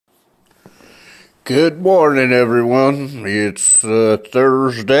Good morning, everyone. It's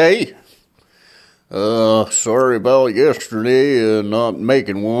Thursday. Sorry about yesterday not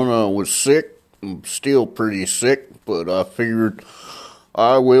making one. I was sick. I'm still pretty sick, but I figured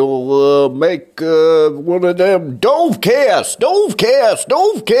I will make one of them Dovecast.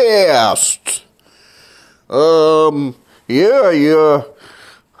 Yeah.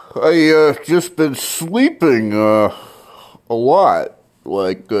 I just been sleeping a lot.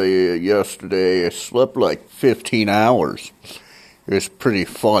 Yesterday, I slept like 15 hours. It was pretty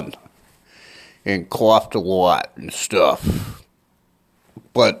fun. And coughed a lot and stuff.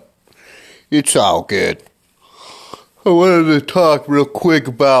 But it's all good. I wanted to talk real quick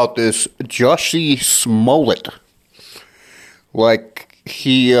about this Jussie Smollett.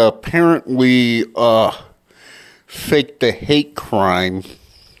 He apparently faked a hate crime.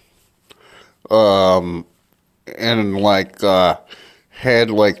 Had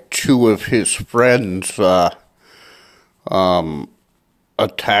two of his friends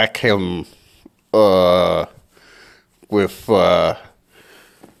attack him with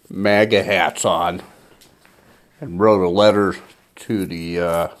MAGA hats on, and wrote a letter to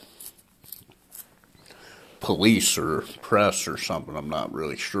the police or press or something. I'm not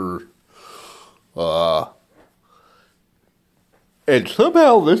really sure. And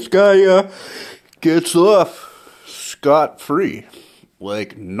somehow this guy gets off scot-free.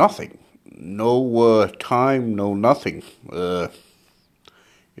 Like nothing. No time, no nothing.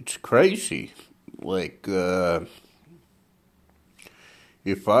 It's crazy.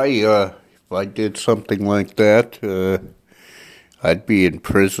 If I did something like that, I'd be in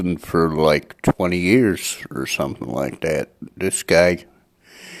prison for 20 years or something like that. This guy,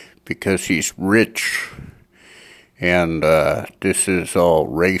 because he's rich, and this is all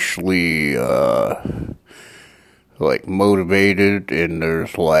racially motivated, and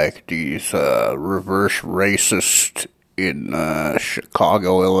there's these reverse racists in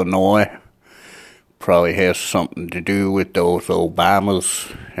Chicago, Illinois. Probably has something to do with those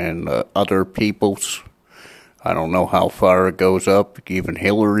Obamas and other peoples. I don't know how far it goes up, even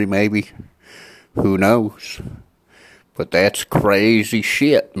Hillary maybe. Who knows? But that's crazy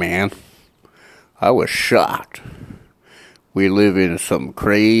shit, man. I was shocked. We live in some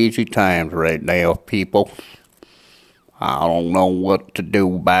crazy times right now, people. I don't know what to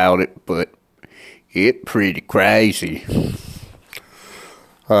do about it, but it's pretty crazy.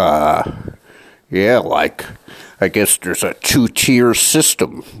 I guess there's a two-tier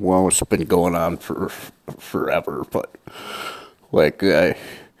system. Well, it's been going on for forever, but if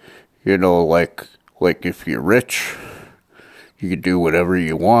you're rich, you can do whatever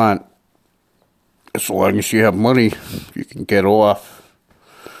you want. As long as you have money, you can get off.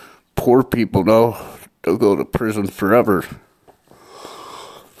 Poor people, though, they'll go to prison forever.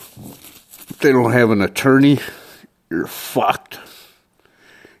 If they don't have an attorney, you're fucked.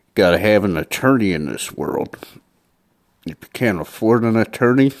 Gotta have an attorney in this world. If you can't afford an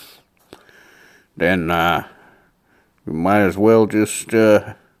attorney, then you might as well just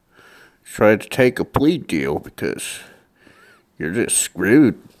try to take a plea deal, because you're just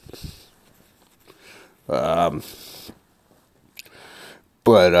screwed. The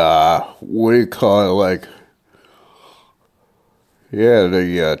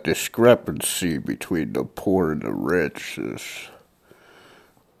discrepancy between the poor and the rich is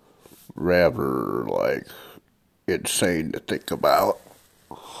rather, insane to think about.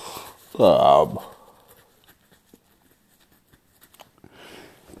 But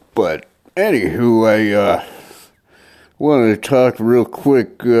anywho, I wanted to talk real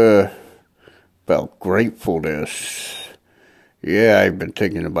quick about gratefulness. Yeah, I've been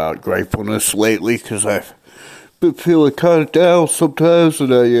thinking about gratefulness lately, because I've been feeling kind of down sometimes,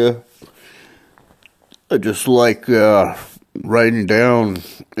 and I just like writing down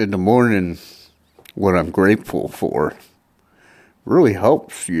in the morning what I'm grateful for. Really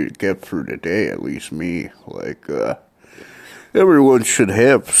helps you get through the day, at least me. Everyone should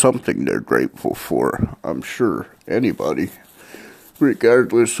have something they're grateful for, I'm sure. Anybody.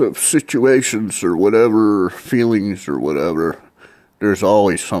 Regardless of situations or whatever, feelings or whatever, there's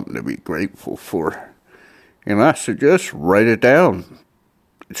always something to be grateful for. And I suggest write it down.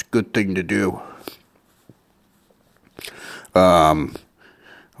 It's a good thing to do. I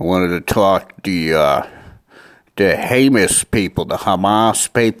wanted to talk the Hamas people, the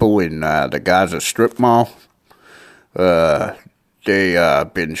Hamas people in the Gaza Strip Mall. They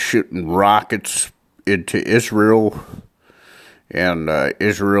been shooting rockets into Israel, and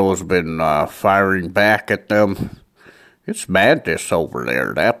Israel has been firing back at them. It's madness over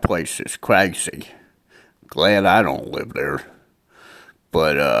there. That place is crazy. Glad I don't live there.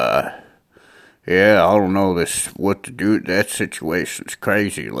 But Yeah, I don't know what to do. That situation's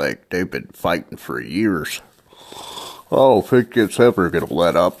crazy. Like, they've been fighting for years. I don't think it's ever gonna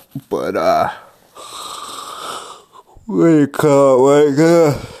let up. But, what do you call it?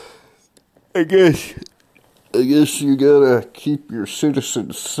 Like, I guess you gotta keep your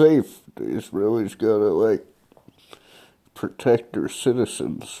citizens safe. Israelis gotta, like, protect their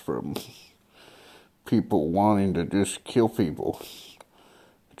citizens from people wanting to just kill people.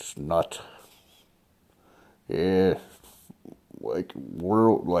 It's nuts. Yeah, like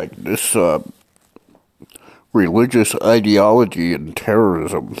this religious ideology and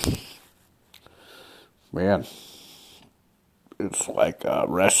terrorism, man, it's like a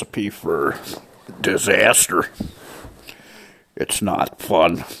recipe for disaster. It's not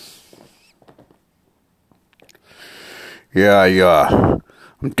fun. Yeah,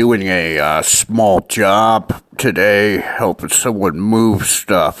 I'm doing a small job today, helping someone move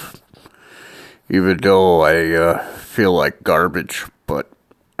stuff. Even though I feel like garbage, but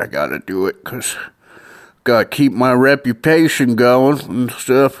I gotta do it because gotta keep my reputation going and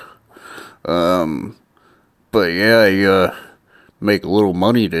stuff. But yeah, I make a little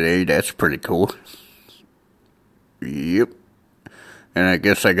money today. That's pretty cool. Yep. And I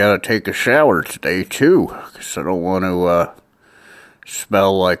guess I gotta take a shower today too, because I don't want to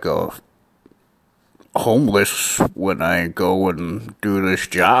smell like a homeless when I go and do this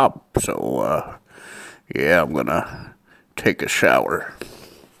job. So, yeah, I'm gonna take a shower.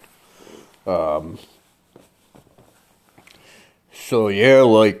 So yeah,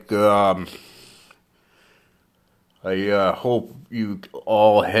 like, I hope you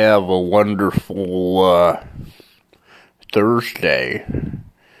all have a wonderful, Thursday.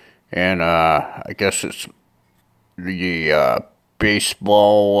 And, I guess it's the,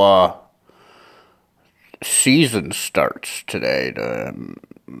 baseball, season starts today. The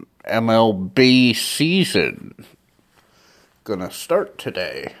MLB season gonna start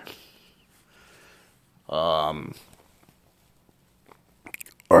today. I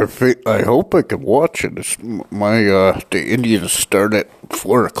hope I can watch it. The Indians start at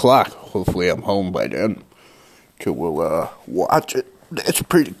 4:00. Hopefully I'm home by then. So we'll watch it. That's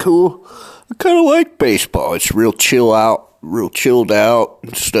pretty cool. I kind of like baseball. It's real chilled out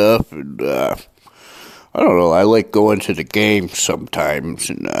and stuff. And I don't know. I like going to the game sometimes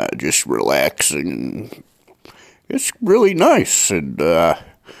and just relaxing. And it's really nice. And a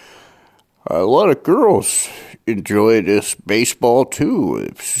lot of girls enjoy this baseball too.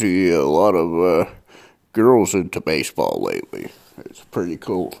 I see a lot of girls into baseball lately. It's pretty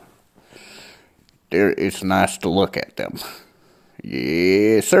cool. It's nice to look at them.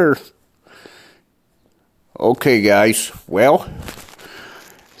 Yes, sir. Okay, guys. Well,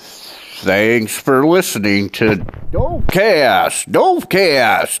 thanks for listening to Dopecast.